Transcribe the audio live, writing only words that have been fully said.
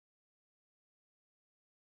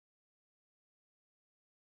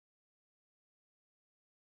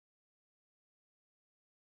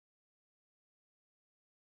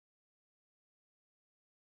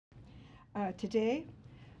Today,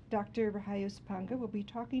 Dr. Rahayu Supanggah will be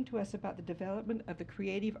talking to us about the development of the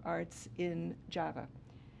creative arts in Java.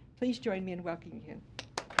 Please join me in welcoming him.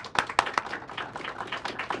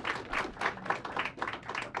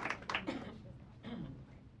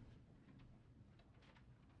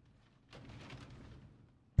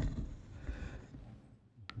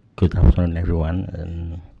 Good afternoon, everyone.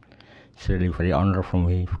 And it's really very honor for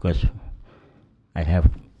me because I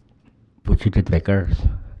have Puchidit Bakers,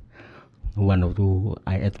 one of who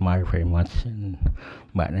I admire very much, and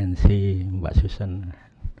Mbak Nancy, Mbak Susan,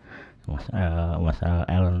 Mas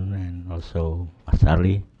Alan, and also Mas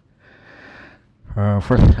Charlie.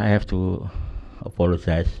 First, I have to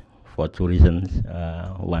apologize for two reasons.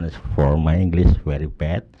 One is for my English very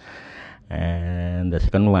bad, and the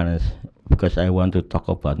second one is because I want to talk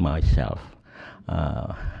about myself.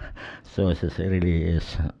 Uh, so it's really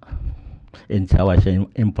is in Jawa it's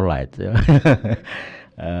impolite.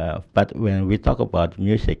 But when we talk about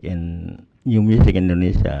music in new music in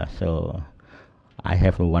Indonesia, so I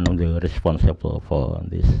have one of the responsible for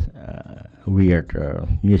this weird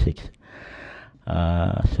music.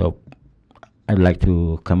 So I'd like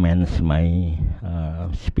to commence my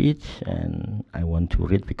speech, and I want to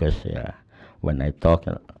read because when I talk,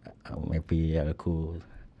 maybe I could.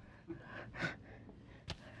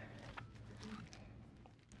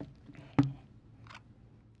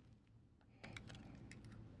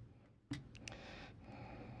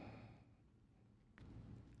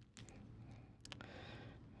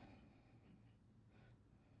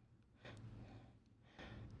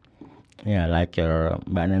 Yeah, like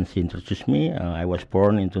Mbak Nancy introduced me, I was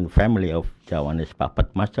born into the family of Javanese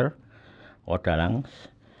puppet master or dalangs.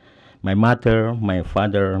 My mother, my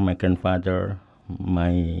father, my grandfather,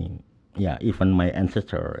 even my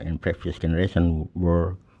ancestor in previous generation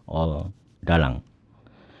were all dalang.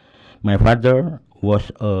 My father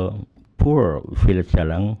was a poor village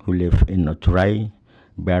dalang who lived in a dry,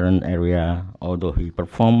 barren area, although he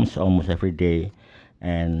performs almost every day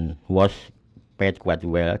and was paid quite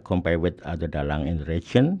well compared with other dalang in the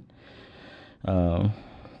region. Uh,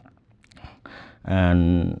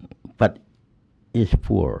 but is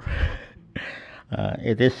poor.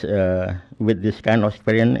 It is with this kind of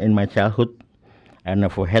experience in my childhood, I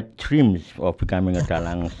never had dreams of becoming a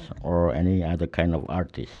dalang or any other kind of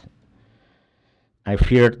artist. I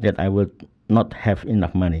feared that I would not have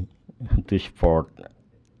enough money to support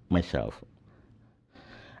myself.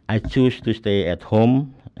 I chose to stay at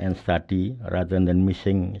home and study rather than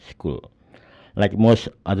missing school. Like most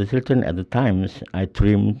other children at the times, I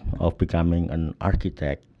dreamed of becoming an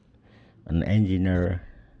architect, an engineer,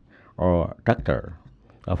 or doctor,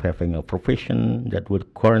 of having a profession that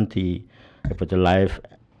would guarantee a better life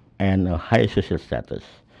and a high social status.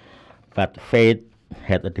 But fate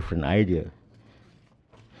had a different idea.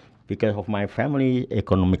 Because of my family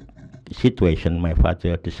economic situation, my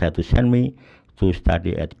father decided to send me to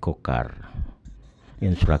study at Kokar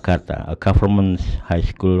in Surakarta, a government high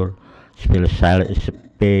school specializing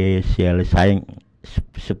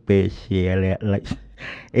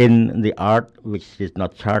in the art, which did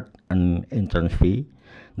not charge an entrance fee.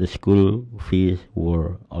 The school fees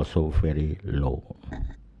were also very low.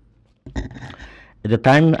 At the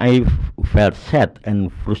time, I felt sad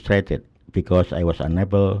and frustrated because I was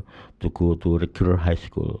unable to go to regular high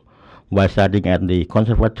school. While studying at the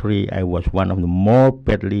conservatory, I was one of the more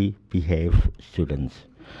badly behaved students.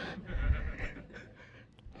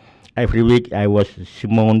 Every week, I was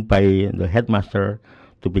summoned by the headmaster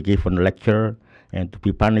to be given a lecture and to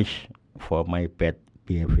be punished for my bad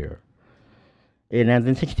behavior. In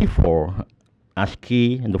 1964,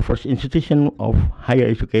 ASKI, the first institution of higher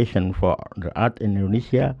education for the art in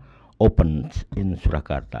Indonesia, opened in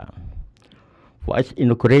Surakarta. For its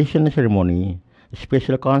inauguration ceremony, a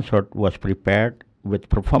special concert was prepared with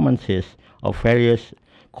performances of various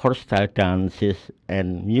court-style dances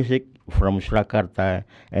and music from Surakarta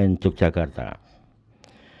and Yogyakarta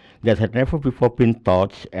that had never before been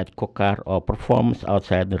taught at Kokar or performed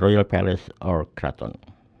outside the royal palace or kraton.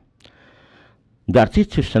 The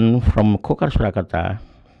artist chosen from Kokar Surakarta,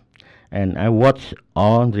 and I watched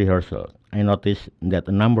all the rehearsal. I noticed that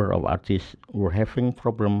a number of artists were having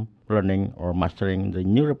problem learning or mastering the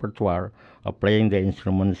new repertoire of playing the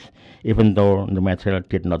instruments, even though the material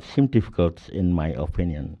did not seem difficult in my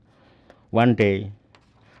opinion. One day,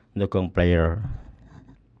 the gong player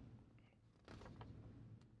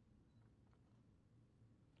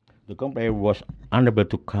was unable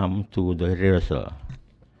to come to the rehearsal.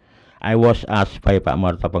 I was asked by Pak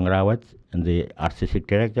Marta Pengrawat, the artistic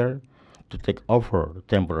director, to take over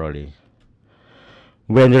temporarily.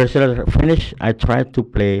 When the recital finished, I tried to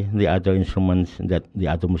play the other instruments that the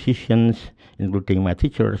other musicians, including my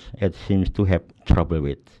teachers, had seemed to have trouble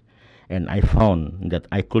with. And I found that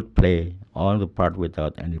I could play all the part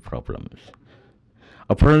without any problems.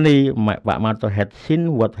 Apparently, Pak Marto had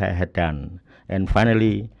seen what I had done, and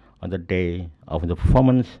finally, on the day of the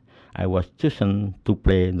performance, I was chosen to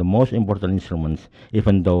play the most important instruments,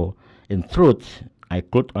 even though, in truth, I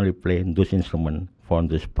could only play those instruments for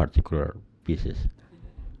those particular pieces.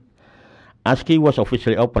 ASCII was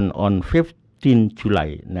officially opened on 15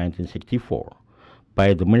 July 1964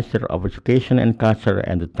 by the Minister of Education and Culture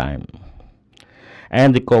at the time.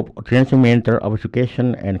 And the coordinating Minister of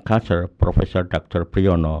Education and Culture, Professor Dr.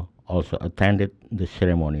 Priyono, also attended the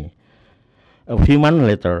ceremony. A few months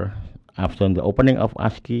later, after the opening of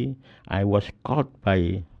ASCII, I was called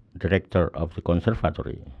by director of the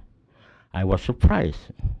conservatory. I was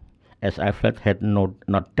surprised, as I felt had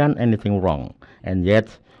not done anything wrong, and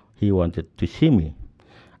yet he wanted to see me.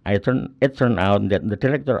 It turned out that the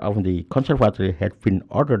director of the conservatory had been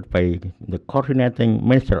ordered by the coordinating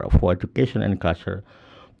Minister for Education and Culture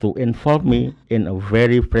to involve me in a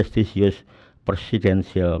very prestigious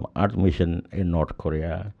presidential art mission in North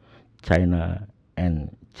Korea, China,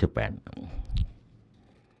 and Japan.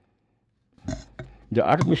 The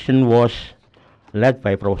art mission was led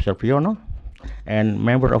by Professor Priyono, and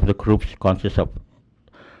members of the group consist of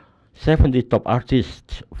 70 top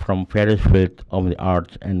artists from various fields of the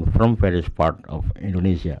arts and from various parts of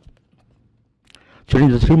Indonesia. During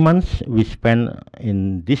the 3 months we spent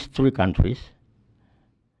in these 3 countries,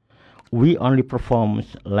 we only performed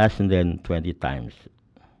less than 20 times.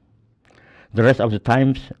 The rest of the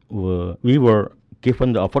times we were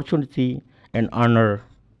given the opportunity and honor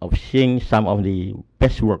of seeing some of the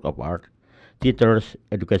best work of art, theaters,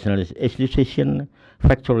 educational institutions,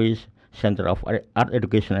 factories, Center of Art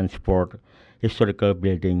Education and Sport, historical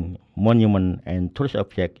building, monument, and tourist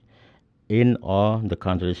objects in all the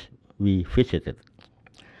countries we visited.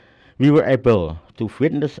 We were able to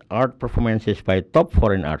witness art performances by top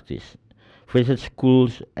foreign artists, visit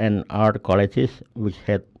schools and art colleges which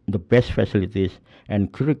had the best facilities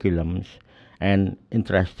and curriculums and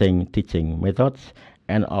interesting teaching methods,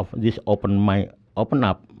 and of this open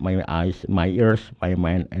up my eyes, my ears, my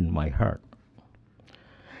mind, and my heart.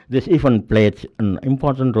 This even played an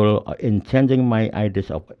important role in changing my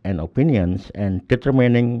ideas and opinions and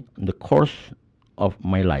determining the course of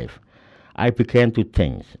my life. I began to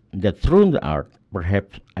think that through the art,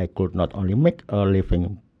 perhaps I could not only make a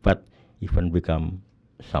living, but even become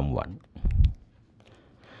someone.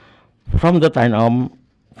 From that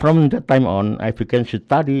time on, I began to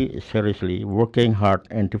study seriously, working hard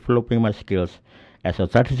and developing my skills as a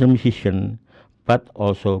traditional musician, but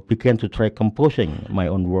also began to try composing my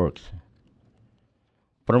own works.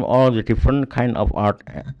 From all the different kind of art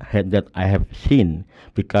that I have seen,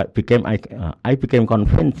 I became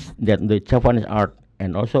convinced that the Javanese art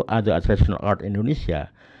and also other traditional art in Indonesia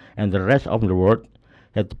and the rest of the world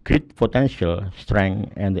had great potential,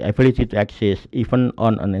 strength, and the ability to exist even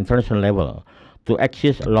on an international level, to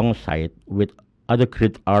exist alongside with other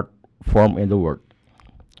great art forms in the world.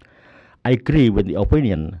 I agree with the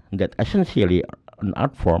opinion that essentially an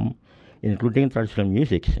art form, including traditional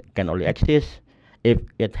music, can only exist if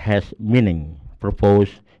it has meaning,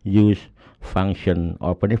 purpose, use, function,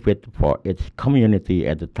 or benefit for its community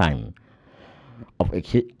at the time of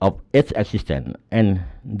its existence, and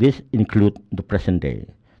this includes the present day.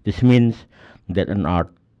 This means that an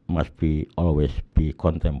art must always be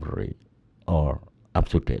contemporary or up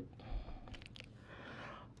to date.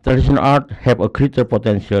 Traditional art have a greater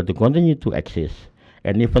potential to continue to exist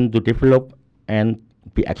and even to develop and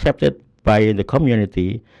be accepted by the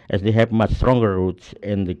community, as they have much stronger roots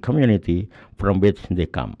in the community from which they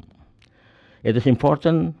come. It is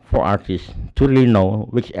important for artists to really know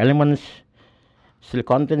which elements still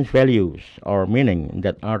contain values or meaning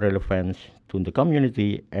that are relevant to the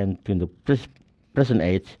community and to the present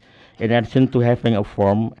age, in addition to having a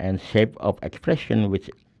form and shape of expression which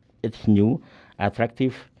is new,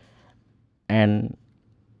 attractive, and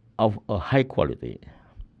of a high quality.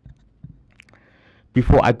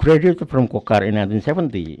 Before I graduated from Kokar in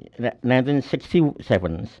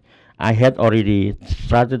 1967, I had already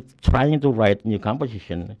started trying to write new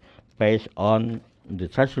composition based on the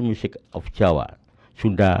traditional music of Jawa,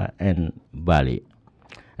 Sunda, and Bali.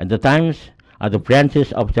 At the times, other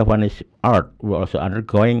branches of Javanese art were also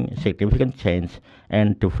undergoing significant change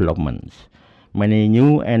and developments. Many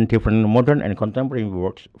new and different modern and contemporary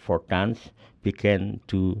works for dance began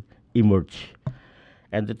to emerge.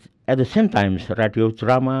 At the same time, radio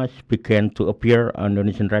dramas began to appear on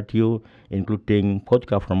Indonesian radio, including both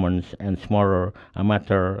governments and smaller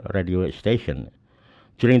amateur radio stations.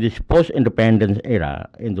 During this post-independence era,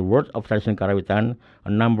 in the world of traditional Karawitan, a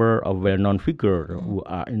number of well-known figures who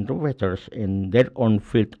are innovators in their own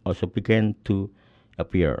field also began to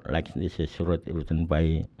appear. Like this is written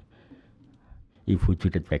by Ibu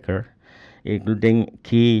Judith Becker, including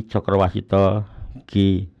Ki Cokrawasito,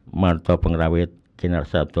 Ki Marto Pengrawit, Ki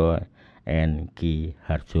Narsabto, and Ki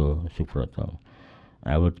Harjo Subroto.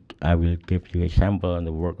 I will give you a sample on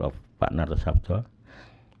the work of Pak Narsabto.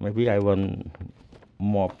 Maybe I want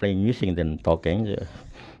more playing music than talking.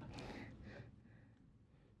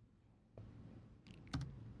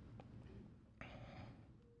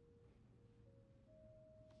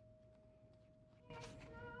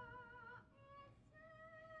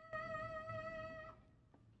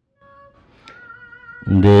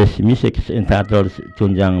 This music is entitled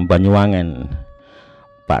Tunjang Banyuwangen.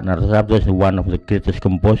 Pak Narsabto is one of the greatest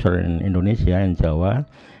composers in Indonesia and Jawa,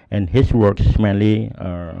 and his works mainly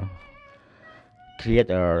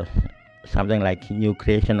create something like new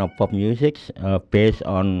creation of pop music based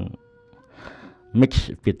on mix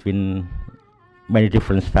between many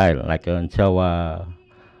different styles like Jawa,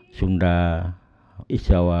 Sunda, East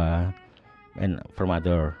Jawa, and from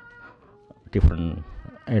other different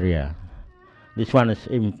area. This one is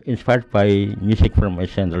inspired by music from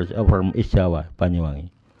East Jawa, Banyuwangi.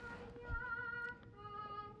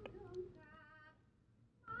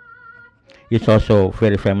 He's also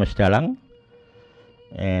very famous dalang,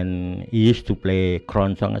 and he used to play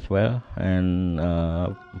keroncong as well, and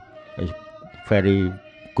is very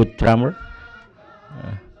good drummer.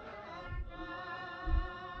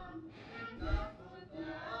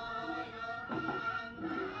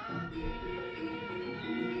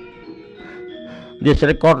 This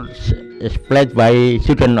record is played by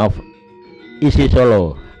student of Isi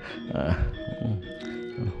Solo.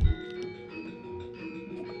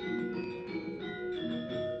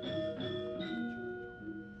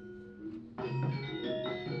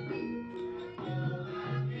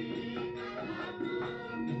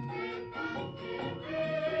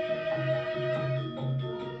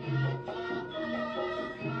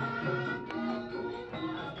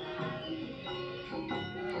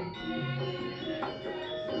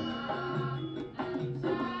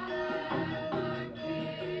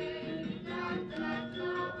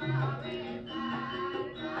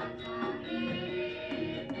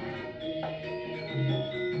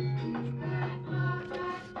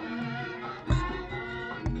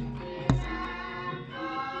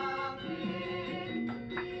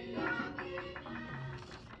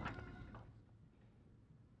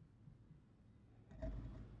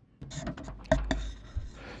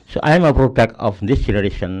 So I am a product of this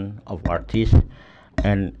generation of artists,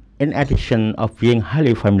 and in addition of being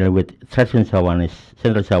highly familiar with traditional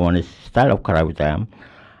Central Javanese style of Karawitan,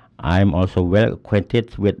 I am also well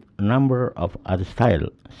acquainted with a number of other styles,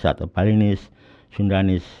 such as Balinese,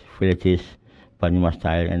 Sundanese, villages, Banyumas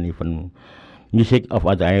style, and even music of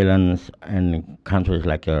other islands and countries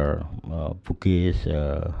like Bugis,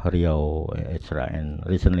 Riau, etc. And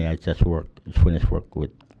recently I just finished work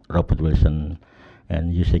with Robert Wilson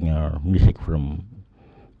and using music from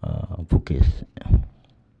Bugis.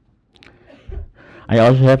 I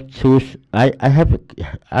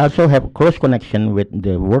also have close connection with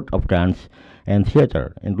the world of dance and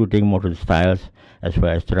theater, including modern styles as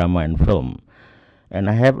well as drama and film. And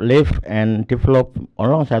I have lived and developed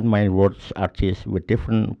alongside my world's artists with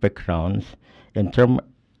different backgrounds in terms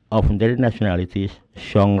of their nationalities,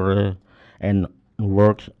 genre, and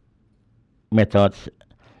work methods.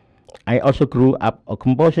 I also grew up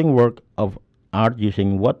composing work of art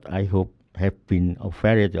using what I hope have been a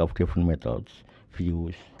variety of different methods,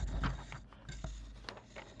 views,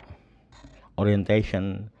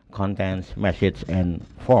 orientation, contents, message, and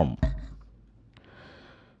form.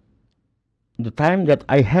 The time that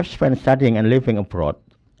I have spent studying and living abroad,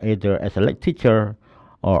 either as a teacher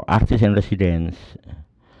or artist in residence,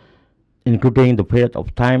 including the period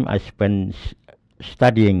of time I spent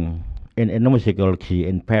studying in ethnomusicology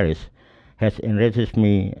in Paris, has enriched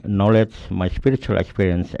me knowledge, my spiritual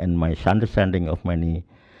experience, and my understanding of many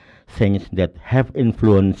things that have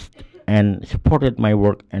influenced and supported my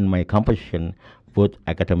work and my composition, both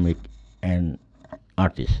academic and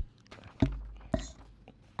artist.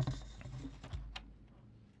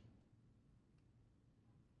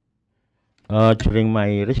 During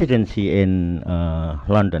my residency in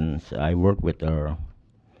London, I worked with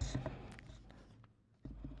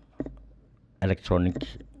electronic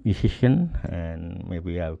musician, and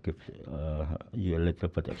maybe I'll give you a little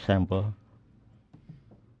bit example.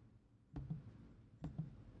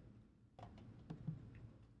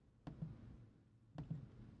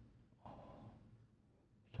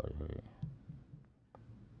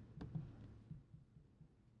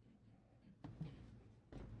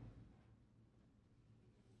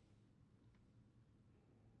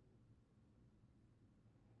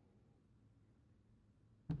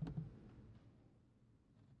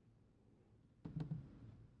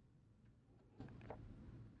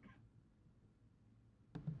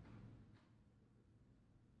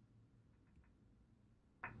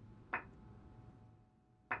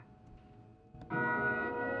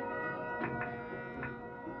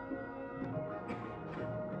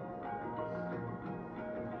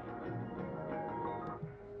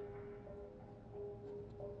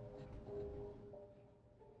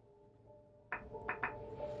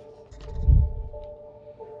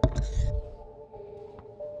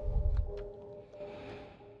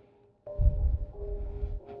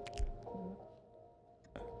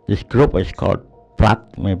 This group is called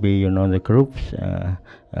Plat. Maybe you know the groups.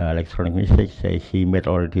 Electronic music. She made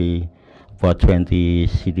already about 20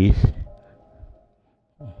 CDs.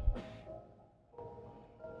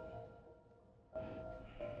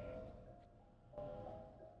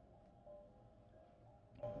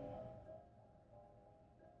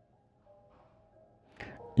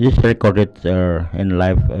 This recorded in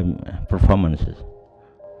live performances.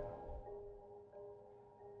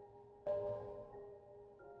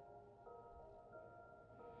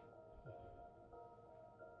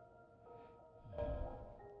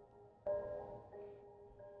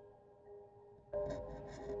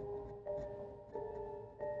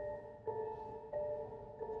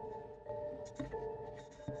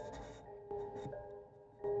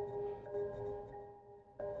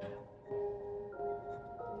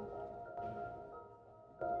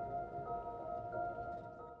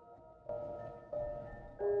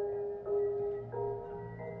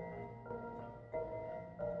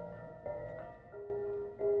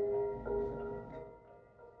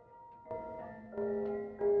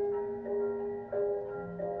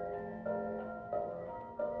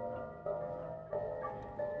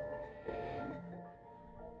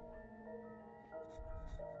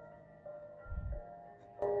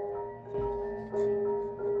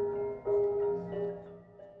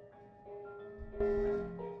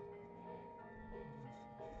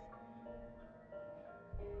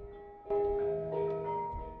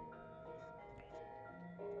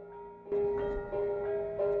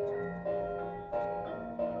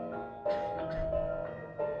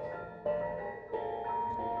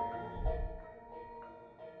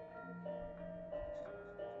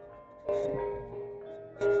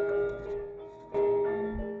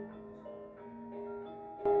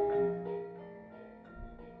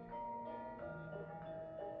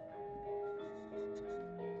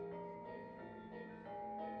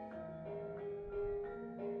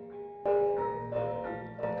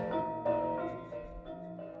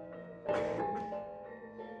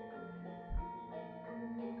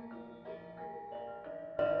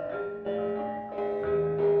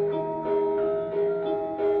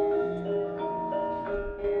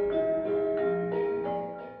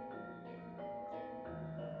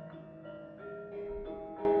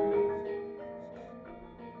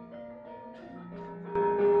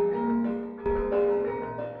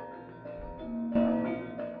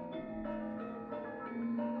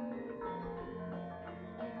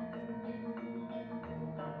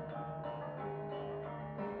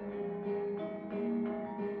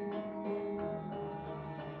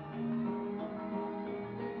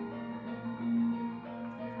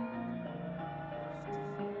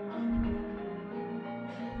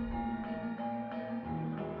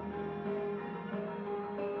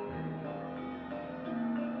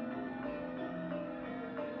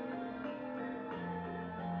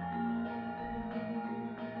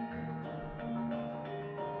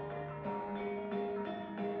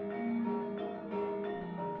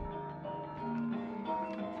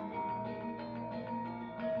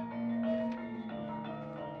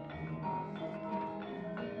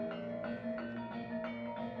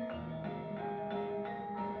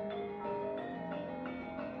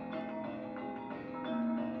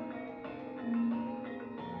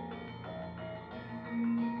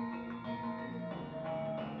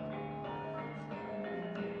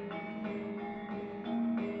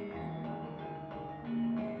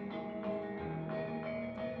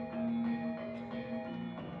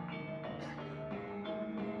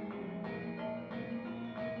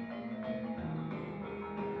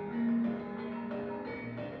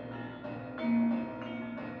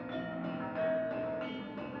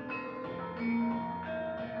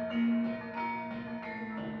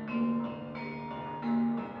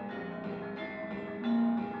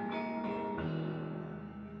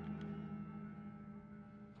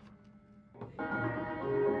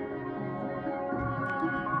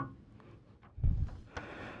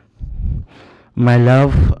 My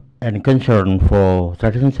love and concern for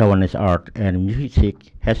traditional Javanese art and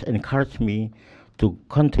music has encouraged me to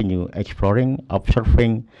continue exploring,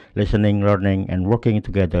 observing, listening, learning, and working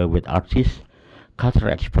together with artists,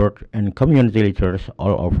 cultural experts, and community leaders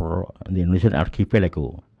all over the Indonesian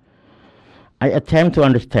archipelago. I attempt to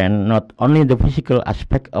understand not only the physical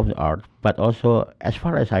aspect of the art, but also, as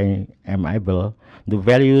far as I am able, the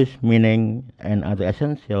values, meaning, and other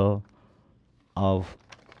essential of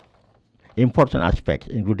important aspects,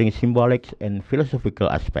 including symbolic and philosophical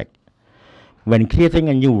aspects. When creating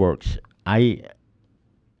a new works, I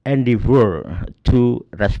endeavor to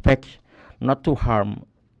respect, not to harm,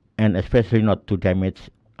 and especially not to damage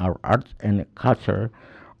our art and culture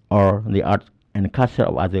or the art and culture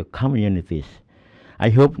of other communities. I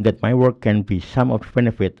hope that my work can be some of the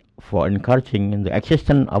benefit for encouraging the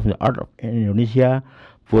existence of the art of Indonesia,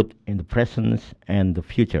 both in the present and the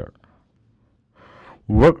future.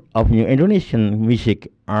 Work of new Indonesian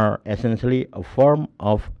music are essentially a form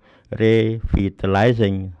of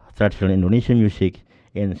revitalizing traditional Indonesian music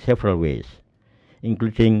in several ways,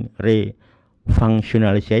 including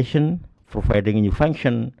refunctionalization, providing new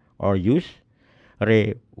function or use,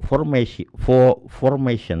 reformation,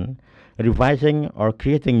 revising or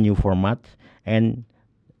creating new formats, and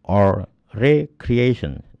or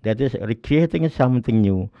recreation. That is, recreating something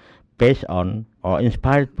new based on or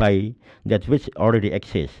inspired by that which already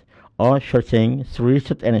exists, or searching through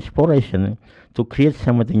research and exploration to create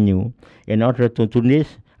something new. In order to do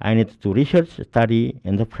this, I need to research, study,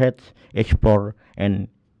 interpret, explore, and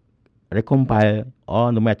recompile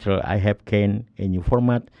all the material I have gained in new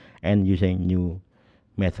format and using new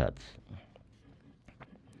methods.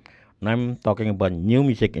 Now I'm talking about new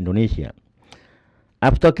music Indonesia.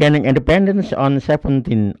 After gaining independence on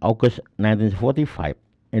 17 August 1945,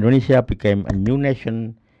 Indonesia became a new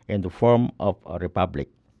nation in the form of a republic.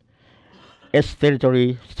 Its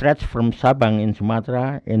territory stretched from Sabang in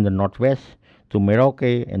Sumatra in the northwest to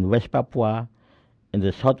Merauke in West Papua in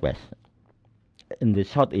the southeast.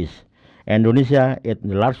 Indonesia is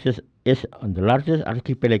the largest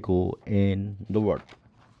archipelago in the world,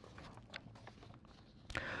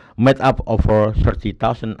 made up of over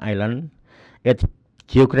 30,000 islands. Its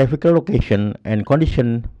geographical location and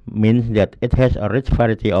condition means that it has a rich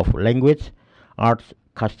variety of language, arts,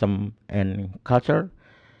 custom, and culture,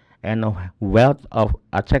 and a wealth of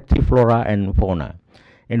attractive flora and fauna.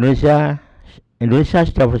 Indonesia,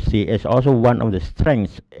 Indonesia's diversity is also one of the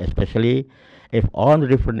strengths, especially if all the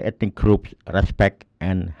different ethnic groups respect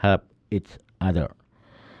and help each other.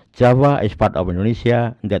 Java is part of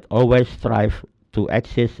Indonesia that always strives to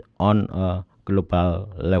exist on a global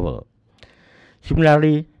level.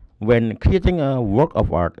 Similarly, when creating a work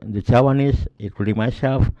of art, the Javanese, including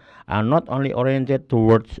myself, are not only oriented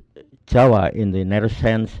towards Java in the narrow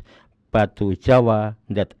sense, but to Java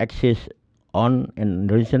that exists on an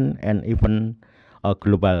Indonesian and even a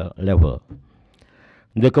global level.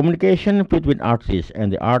 The communication between artists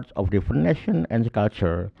and the arts of different nations and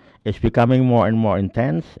culture is becoming more and more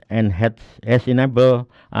intense and has enabled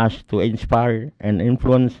us to inspire and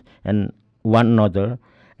influence one another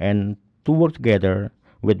and to work together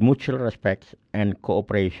with mutual respect and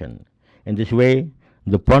cooperation. In this way,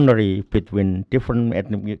 the boundary between different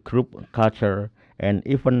ethnic group, culture, and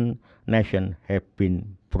even nation have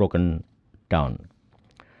been broken down.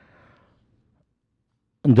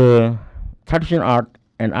 The traditional art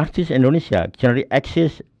and artists in Indonesia generally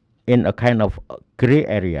exist in a kind of gray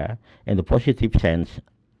area in the positive sense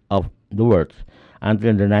of the word.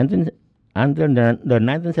 Until the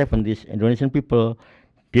 1970s, Indonesian people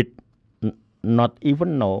did not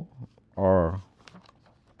even know or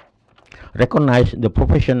recognize the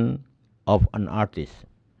profession of an artist.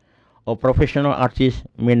 A professional artist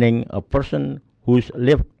meaning a person whose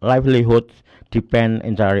livelihood depends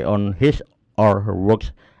entirely on his or her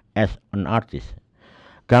works as an artist.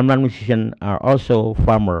 Gamelan musicians are also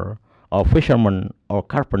farmers or fishermen or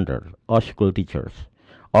carpenters or school teachers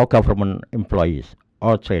or government employees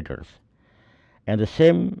or traders. And the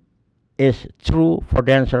same is true for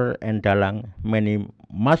dancers and dalang. Many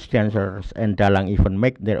mask dancers and dalang even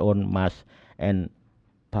make their own mask and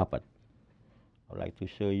puppet. I'd like to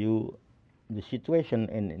show you the situation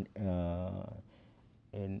in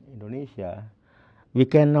Indonesia. We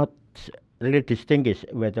cannot really distinguish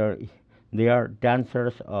whether they are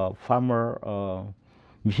dancers or farmer or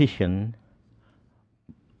musician.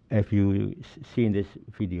 If you see in this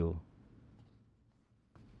video.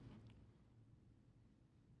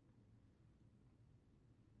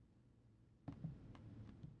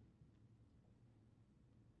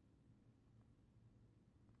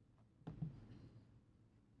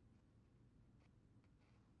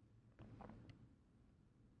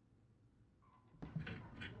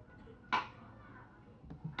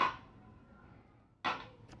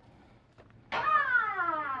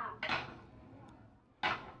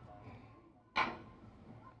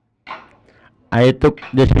 I took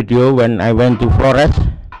this video when I went to Flores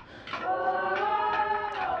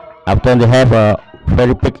after they have a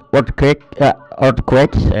very big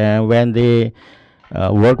earthquakes when they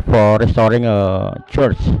work for restoring a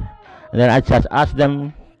church. And then I just asked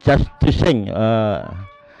them just to sing.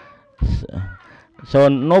 So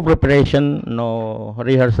no preparation, no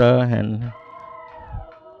rehearsal, and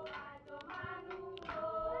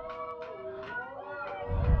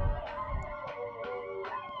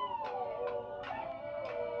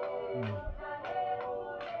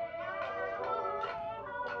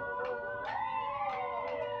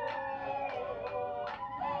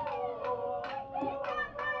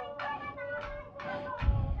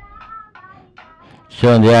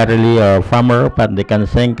So they are really a farmer, but they can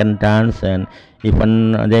sing, can dance, and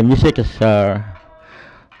even their music is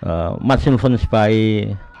much influenced by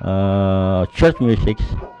church music.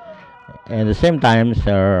 And at the same time,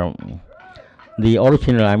 the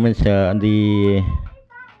original, I mean,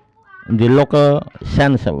 the local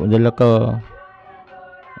sense of the local,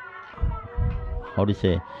 how do you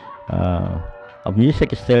say, of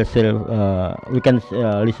music is still we can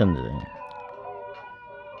listen to it.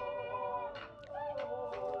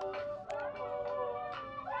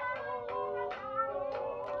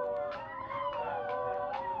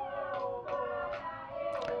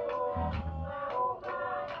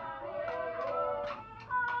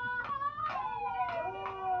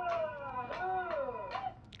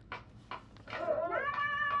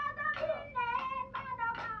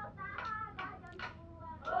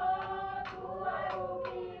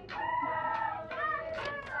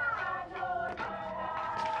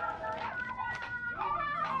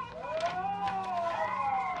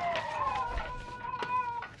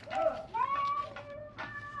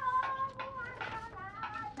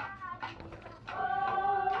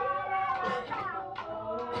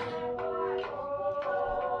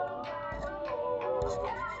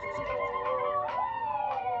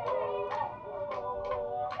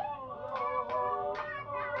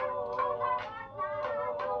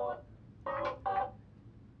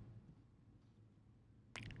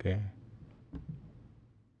 Okay.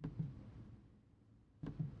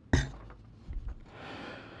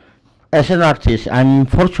 As an artist, I'm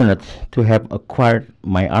fortunate to have acquired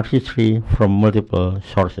my artistry from multiple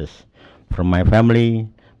sources, from my family,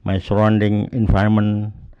 my surrounding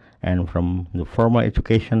environment, and from the formal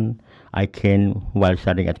education I gained while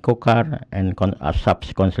studying at Kokar and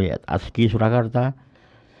subsequently at ASKI Surakarta.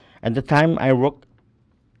 At the time, I worked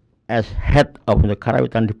as head of the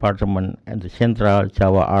Karawitan department at the Central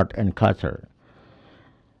Java Art and Culture,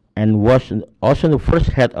 and was also the first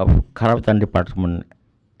head of Karawitan department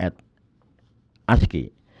at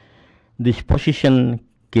ASKI. This position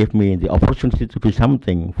gave me the opportunity to do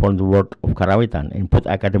something for the world of Karawitan in both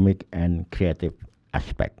academic and creative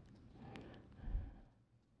aspect.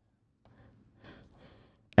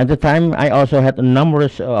 At the time, I also had a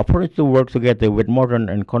numerous opportunities to work together with modern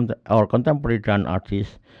and or contemporary dance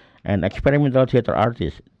artists and experimental theater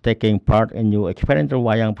artists, taking part in new experimental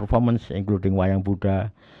wayang performance, including wayang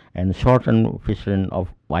Buddha and shortened version of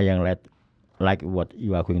wayang like what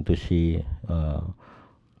you are going to see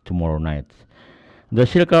tomorrow night. The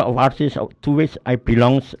circle of artists to which I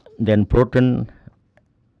belong then broadened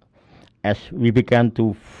as we began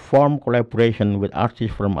to form collaboration with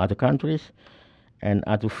artists from other countries and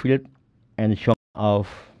other fields and genres of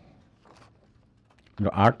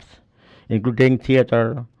the arts, including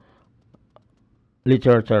theater,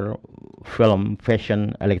 literature, film,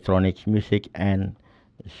 fashion, electronics, music, and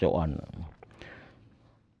so on.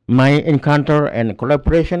 My encounter and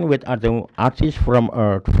collaboration with other artists from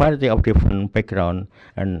a variety of different background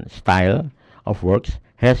and style of works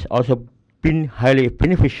has also been highly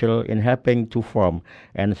beneficial in helping to form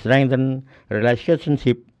and strengthen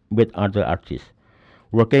relationship with other artists.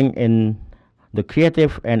 Working in the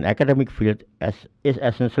creative and academic field is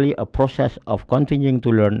essentially a process of continuing to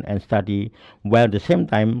learn and study while at the same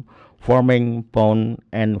time forming bond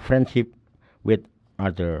and friendship with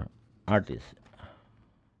other artists.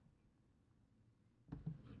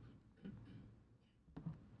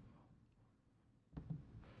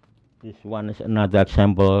 This one is another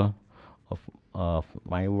example of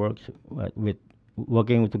my works with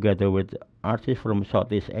working together with artists from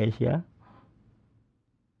Southeast Asia.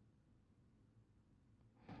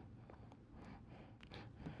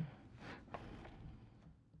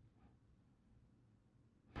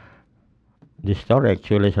 The story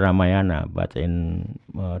actually is Ramayana, but in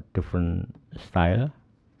different style.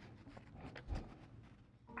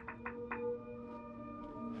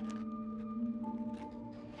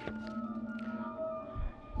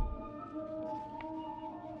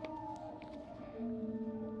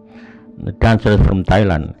 The dancer is from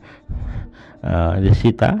Thailand, the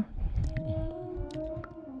Sita,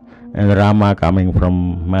 and Rama coming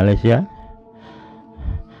from Malaysia,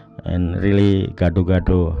 and really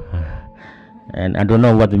gado-gado. And I don't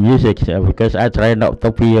know what the music is because I tried not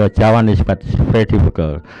to be a Javanese, but it's very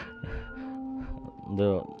difficult.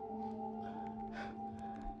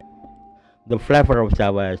 The flavor of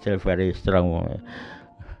Java is still very strong.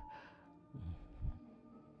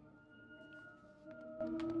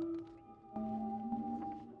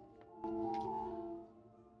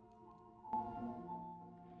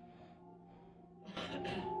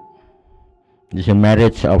 This is a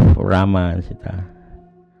marriage of Rama and Sita.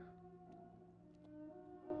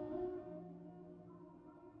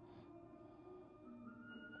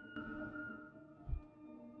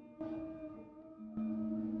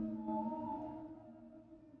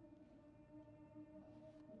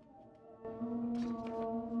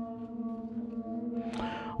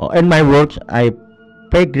 In my work, I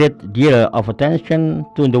pay great deal of attention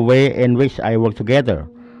to the way in which I work together,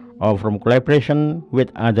 or from collaboration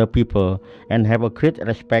with other people, and have a great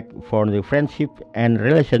respect for the friendship and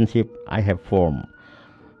relationship I have formed.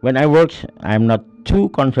 When I work, I'm not too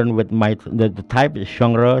concerned with the type,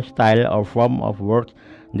 genre, style, or form of work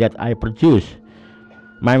that I produce.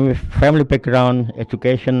 My family background,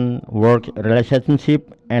 education, work,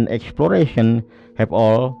 relationship, and exploration have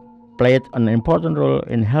all played an important role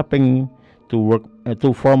in helping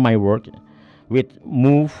to form my work, with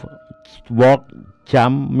move, walk,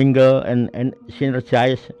 jump, mingle, and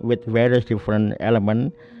synergize with various different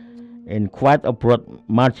elements in quite a broad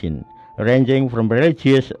margin, ranging from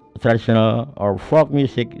religious, traditional, or folk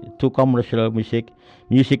music to commercial music,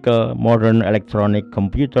 musical, modern, electronic,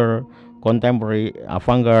 computer, contemporary,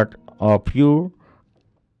 avant-garde, or pure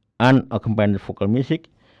unaccompanied vocal music,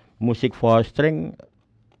 music for string,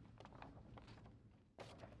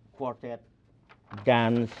 quartet,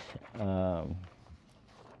 dance, uh,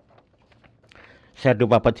 shadow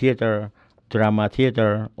puppet theater, drama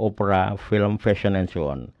theater, opera, film, fashion, and so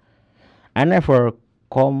on. I never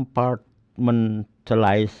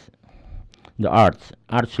compartmentalize the arts.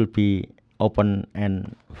 Art should be open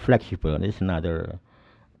and flexible. This is another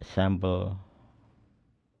sample.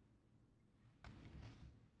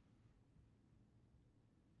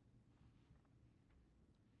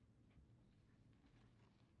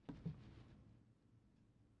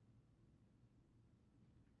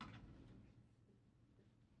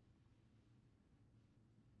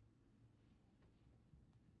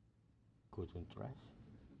 Couldn't trash.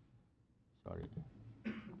 Sorry.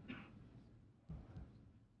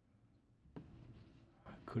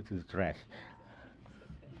 Couldn't trash.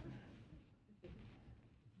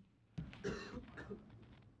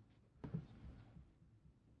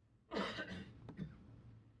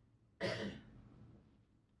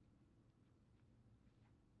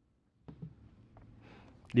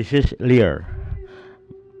 This is Lear,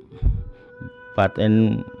 but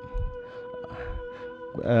in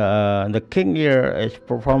the King Lear is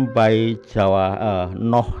performed by Jawa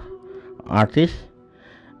Noh artist,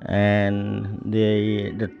 and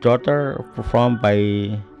the daughter performed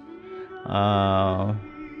by uh,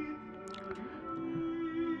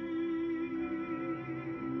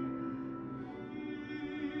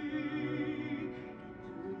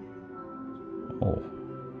 oh.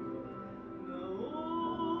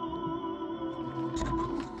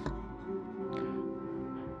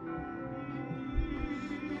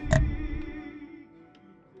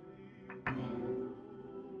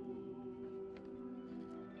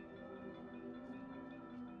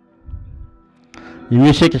 The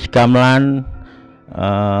music is gamelan,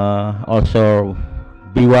 also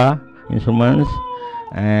biwa instruments,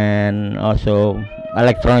 and also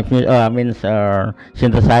electronic music. Means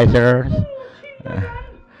synthesizers. Uh,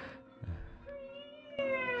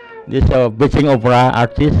 this Beijing opera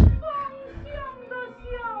artist.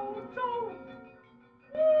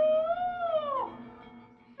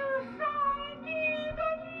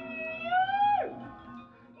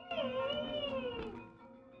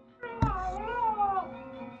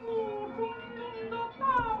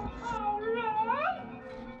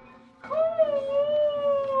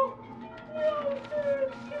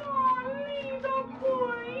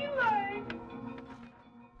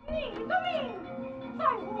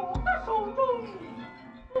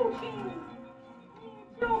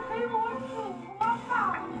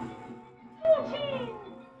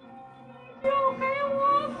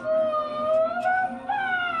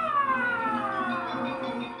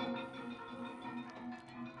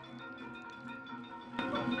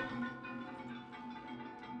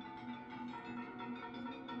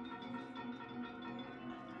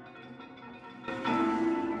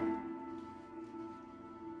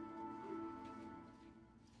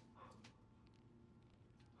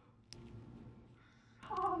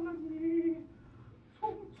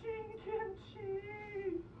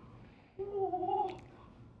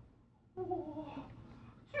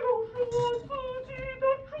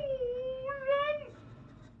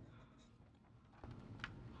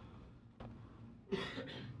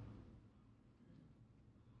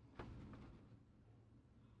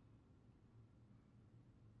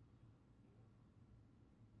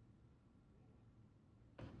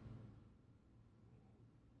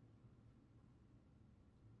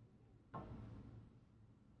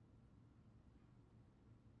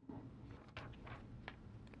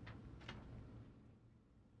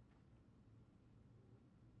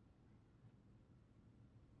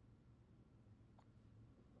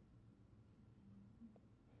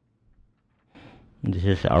 This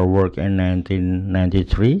is our work in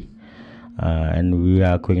 1993, and we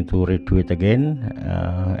are going to redo it again,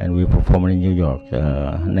 and we perform in New York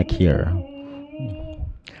next year.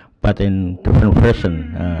 But in different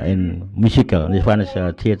version, in musical. This one is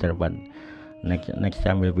theater, but next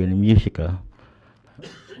time will be in musical.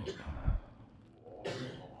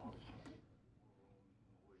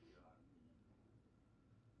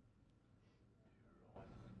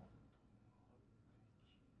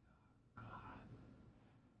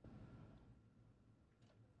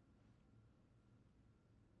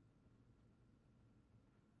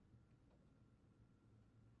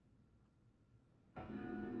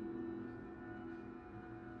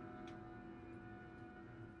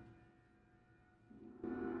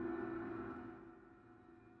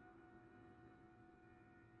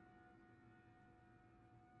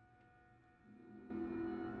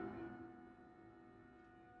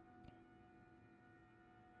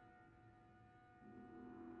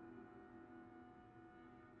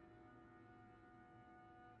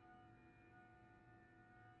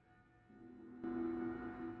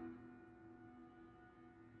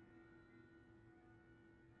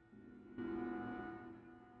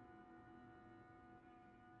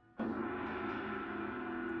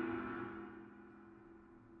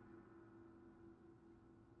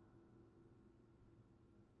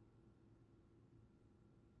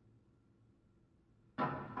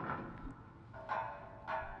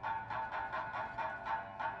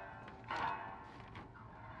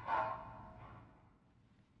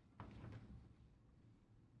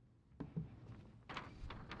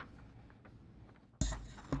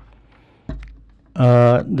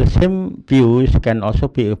 The same views can also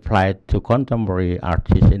be applied to contemporary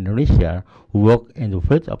artists in Indonesia who work in the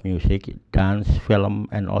field of music, dance, film,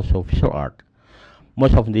 and also visual art.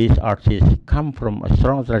 Most of these artists come from a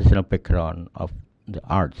strong traditional background of the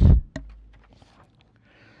arts.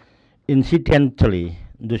 Incidentally,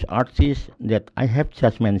 those artists that I have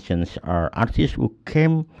just mentioned are artists who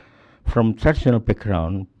came from traditional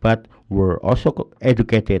background but were also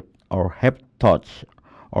educated or have thoughts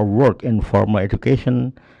or work in formal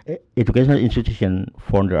educational institution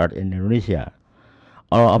for the art in Indonesia.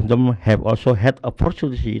 All of them have also had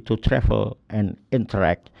opportunity to travel and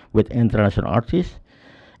interact with international artists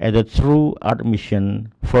either through art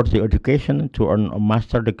mission, further education to earn a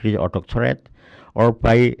master degree or doctorate, or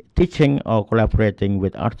by teaching or collaborating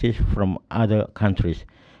with artists from other countries,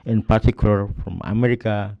 in particular from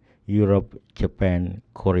America, Europe, Japan,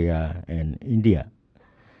 Korea, and India.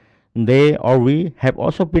 They or we have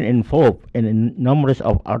also been involved in numerous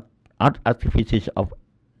of art activities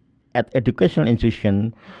at educational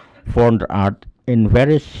institutions for the art in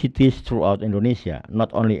various cities throughout Indonesia, not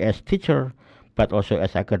only as teachers but also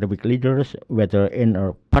as academic leaders, whether in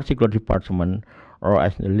a particular department or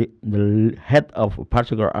as the head of a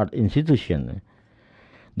particular art institution.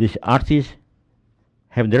 These artists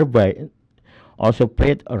have thereby also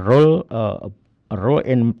played a role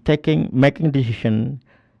in making decisions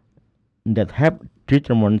that have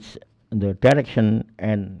determines the direction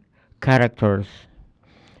and characters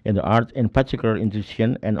in the art in particular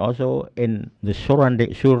institution and also in the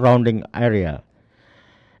surrounding area.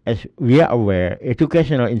 As we are aware,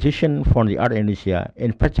 educational institutions for the art in Indonesia,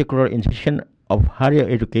 in particular institutions of higher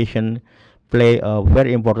education, play a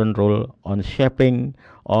very important role on shaping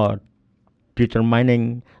or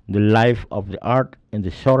determining the life of the art in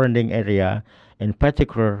the surrounding area, in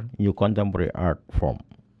particular new contemporary art form.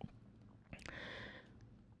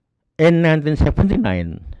 In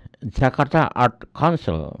 1979, Jakarta Art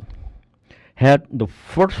Council held the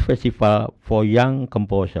first festival for young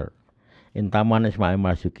composers in Taman Ismail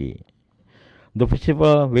Marzuki. The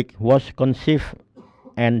festival, which was conceived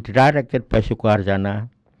and directed by Sukarjana,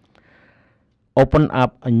 opened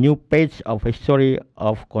up a new page of history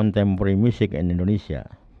of contemporary music in Indonesia.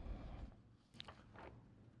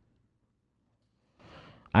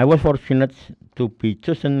 I was fortunate to be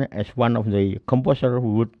chosen as one of the composers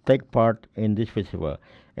who would take part in this festival,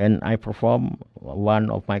 and I performed one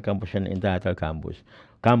of my compositions in Teater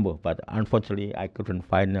Kambuh, but unfortunately I couldn't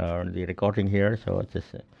find the recording here, so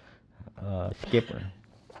just skip.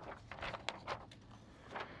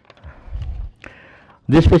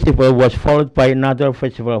 This festival was followed by another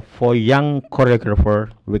festival for young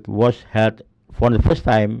choreographers, which was held for the first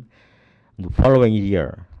time the following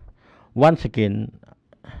year. Once again,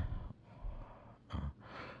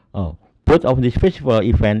 both of these festival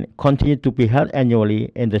events continue to be held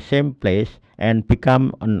annually in the same place and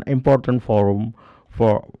become an important forum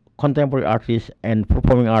for contemporary artists and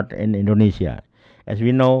performing art in Indonesia. As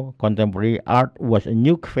we know, contemporary art was a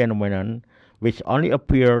new phenomenon which only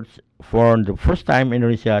appeared for the first time in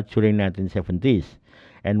Indonesia during 1970s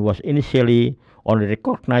and was initially only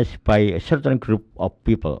recognized by a certain group of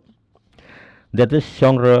people. That this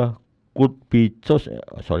genre could be people.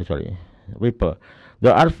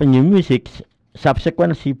 The art of new music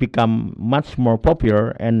subsequently become much more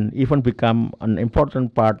popular and even become an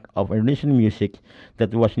important part of Indonesian music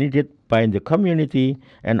that was needed by the community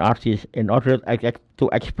and artists in order to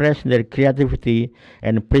express their creativity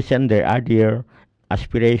and present their idea,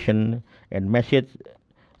 aspiration, and message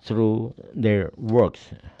through their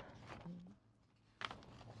works.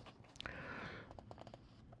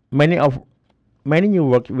 Many new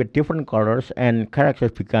works with different colors and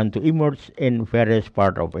characters began to emerge in various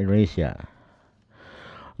parts of Indonesia.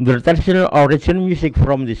 The traditional original music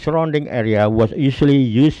from the surrounding area was usually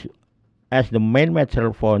used as the main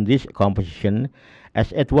material for this composition,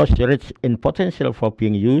 as it was rich in potential for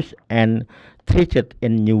being used and treated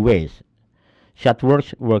in new ways. Such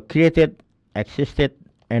works were created, existed,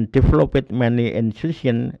 and developed mainly in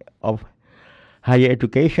institutions of higher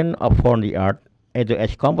education for the art, either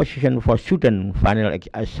as composition for student final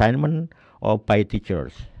assignment or by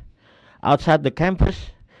teachers. Outside the campus,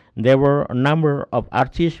 there were a number of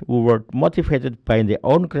artists who were motivated by their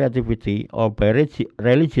own creativity or by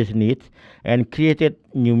religious needs and created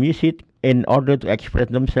new music in order to express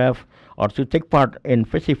themselves or to take part in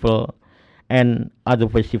festival and other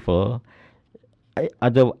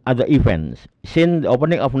events. Since the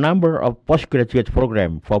opening of a number of postgraduate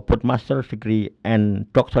programs for both master's degree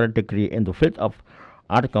and doctorate degree in the field of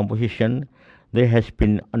art composition, there has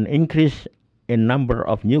been an increase in number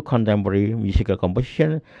of new contemporary musical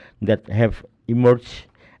compositions that have emerged,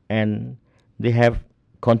 and they have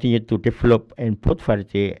continued to develop in both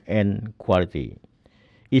variety and quality.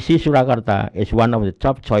 ISI Surakarta is one of the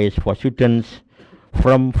top choices for students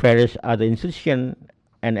from various other institutions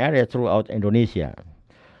and areas throughout Indonesia.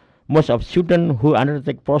 Most of students who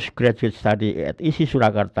undertake postgraduate study at ISI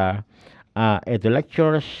Surakarta are at the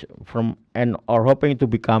lecturers from and are hoping to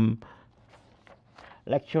become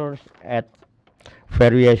lecturers at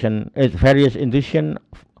various institutions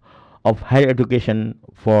of higher education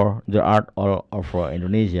for the art or for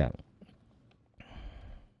Indonesia.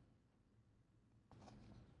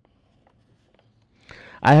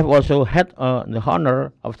 I have also had the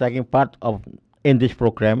honor of taking part in this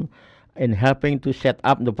program, in helping to set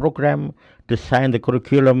up the program, design the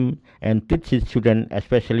curriculum, and teach the students,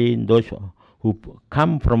 especially those who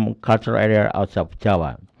come from cultural area outside of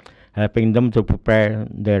Java, helping them to prepare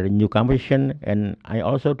their new composition. And I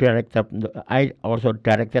also directed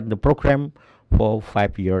the program for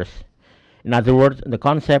 5 years. In other words, the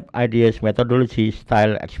concept, ideas, methodology,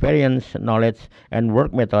 style, experience, knowledge, and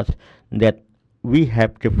work methods that we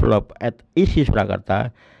have developed at ISI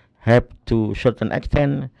Surakarta have to a certain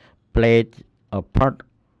extent played a part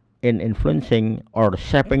in influencing or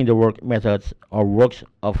shaping the work methods or works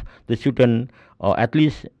of the student, or at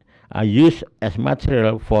least are used as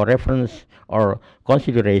material for reference or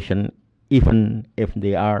consideration, even if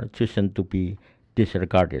they are chosen to be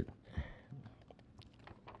disregarded.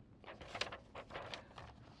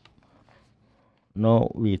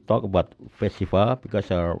 Now we talk about festival,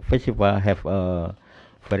 because our festival have a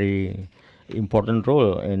very important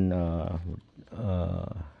role in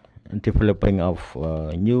developing of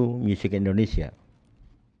new music in Indonesia.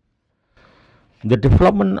 The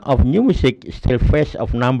development of new music still faces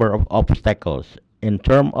a number of obstacles in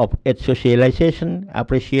terms of its socialization,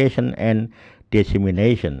 appreciation, and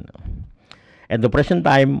dissemination. At the present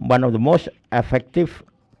time, one of the most effective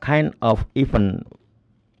kind of event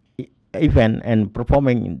and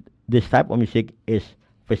performing this type of music is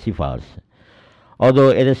festivals. Although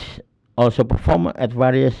it is also performed at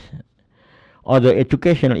various other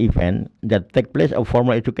educational events that take place of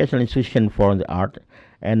formal educational institution for the art,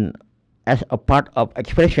 and as a part of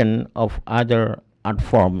expression of other art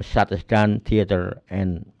forms such as dance, theater,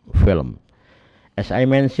 and film. As I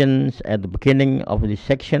mentioned at the beginning of this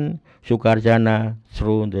section, Sukarjana,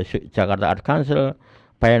 through the Jakarta Art Council,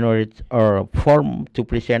 pioneered or formed to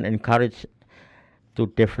present and encourage to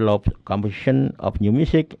develop composition of new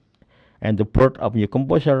music and the birth of new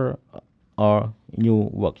composer or new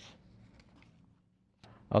works.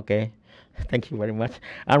 Okay, thank you very much.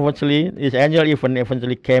 Unfortunately, this annual event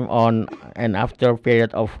eventually came on and after a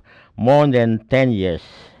period of more than 10 years.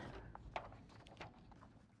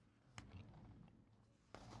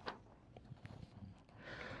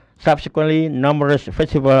 Subsequently, numerous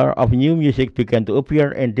festivals of new music began to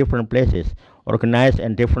appear in different places, organized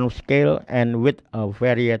in different scale and with a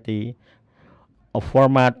variety of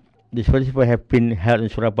format. These festivals have been held in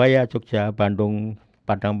Surabaya, Jogja, Bandung,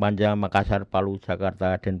 Padang Panjang, Makassar, Palu,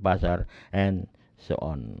 Jakarta, Denpasar, and so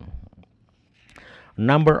on.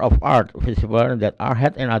 number of art festivals that are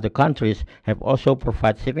held in other countries have also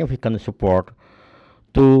provided significant support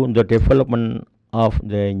to the development of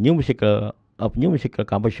the new musical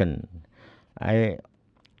composition. I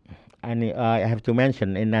I have to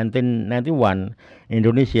mention in 1991,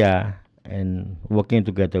 Indonesia, and working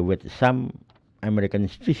together with some American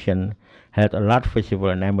institutions, held a large festival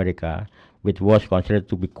in America, which was considered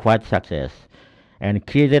to be quite success, and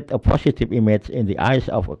created a positive image in the eyes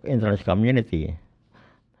of international community,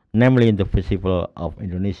 namely in the Festival of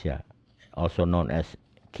Indonesia, also known as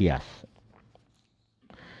KIAS.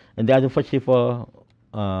 And the other festival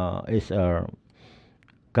is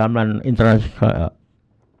Gamelan International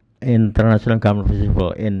Gamelan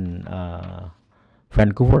Festival in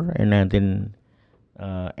Vancouver in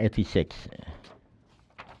 1986.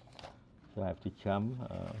 So I have to jump.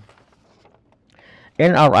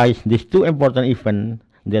 In our eyes, these two important events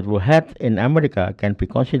that were held in America can be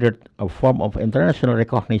considered a form of international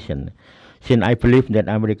recognition, since I believe that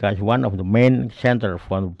America is one of the main centers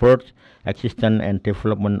for the birth, existence, and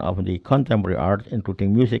development of the contemporary art,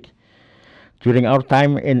 including music. During our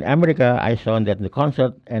time in America, I saw that the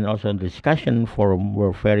concert and also the discussion forum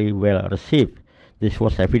were very well received. This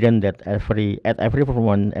was evident that at every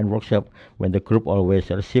performance and workshop, when the group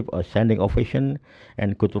always received a standing ovation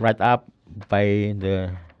and could write up by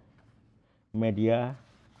the media,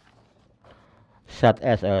 such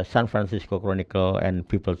as San Francisco Chronicle and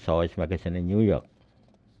People's Choice magazine in New York.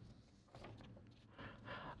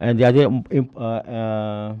 And the other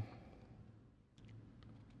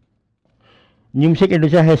New Music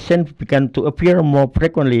Indonesia has since begun to appear more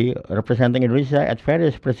frequently, representing Indonesia at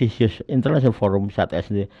various prestigious international forums such as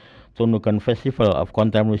the Tunukan Festival of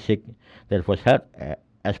Contemporary Music that was held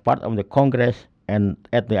as part of the Congress, and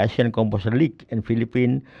at the Asian Composer League in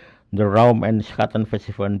Philippines, the Raum and Schatten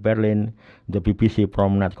Festival in Berlin, the BBC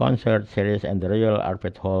Promenade Concert Series, and the Royal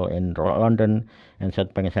Albert Hall in London, and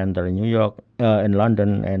South Bank Center in New York, in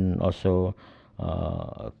London, and also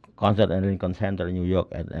Concert and Lincoln Center in New York,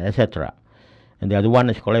 etc. And the other one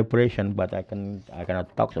is collaboration, but I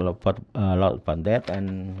cannot talk a lot about that.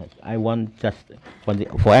 And I want just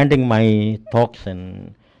for ending my talks,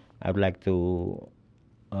 and I would like to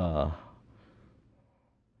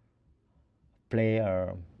play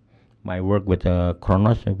my work with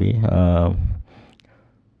Kronos maybe.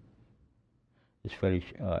 It's very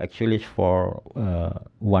actually it's for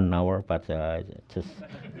 1 hour, but just.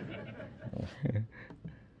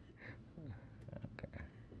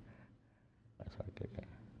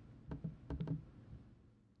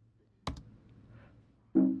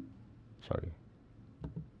 Sorry.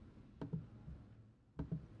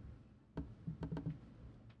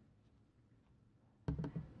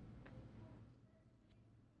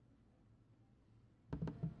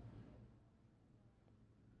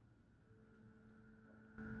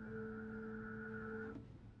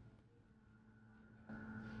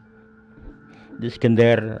 This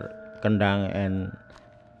Gender, Kendang, and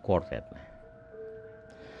Quartet.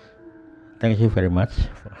 Thank you very much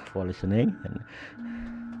for listening. And